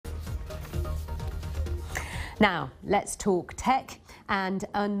Now, let's talk tech and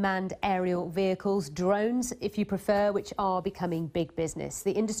unmanned aerial vehicles, drones, if you prefer, which are becoming big business.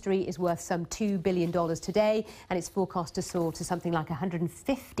 The industry is worth some $2 billion today, and it's forecast to soar to something like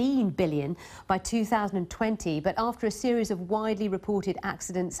 $115 billion by 2020. But after a series of widely reported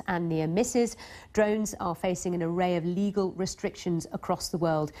accidents and near misses, drones are facing an array of legal restrictions across the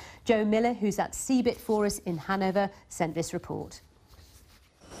world. Joe Miller, who's at CeBIT for us in Hanover, sent this report.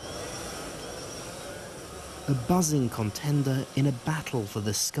 A buzzing contender in a battle for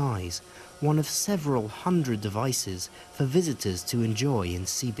the skies, one of several hundred devices for visitors to enjoy in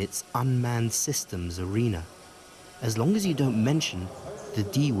CeBIT's unmanned systems arena. As long as you don't mention the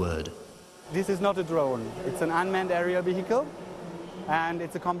D word. This is not a drone, it's an unmanned aerial vehicle, and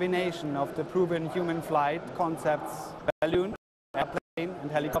it's a combination of the proven human flight concepts: balloon, airplane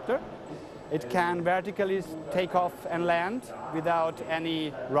and helicopter. It can vertically take off and land without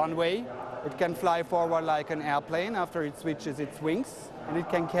any runway. It can fly forward like an airplane after it switches its wings, and it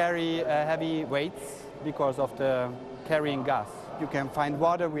can carry heavy weights because of the carrying gas. You can find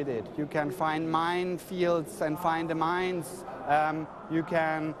water with it. You can find minefields and find the mines. You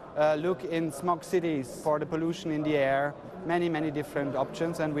can look in smog cities for the pollution in the air. Many, many different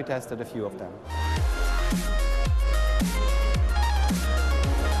options, and we tested a few of them.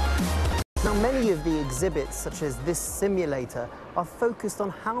 Now, many of the exhibits, such as this simulator, are focused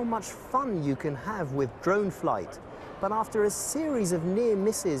on how much fun you can have with drone flight. But after a series of near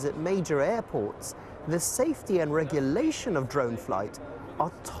misses at major airports, the safety and regulation of drone flight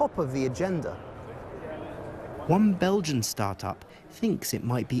are top of the agenda. One Belgian startup thinks it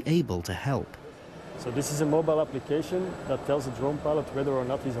might be able to help. So this is a mobile application that tells a drone pilot whether or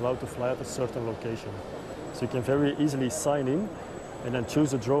not he's allowed to fly at a certain location. So you can very easily sign in and then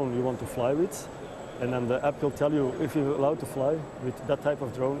choose a drone you want to fly with, and then the app will tell you if you're allowed to fly with that type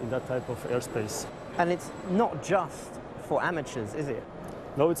of drone in that type of airspace. And it's not just for amateurs, is it?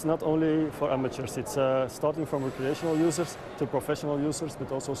 No, it's not only for amateurs. It's starting from recreational users to professional users,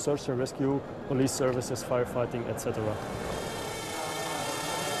 but also search and rescue, police services, firefighting, etc.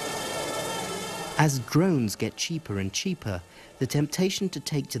 As drones get cheaper and cheaper, the temptation to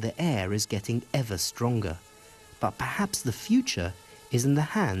take to the air is getting ever stronger. But perhaps the future is in the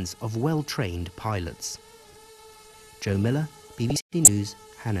hands of well-trained pilots. Joe Miller, BBC News,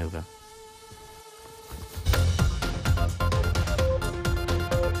 Hanover.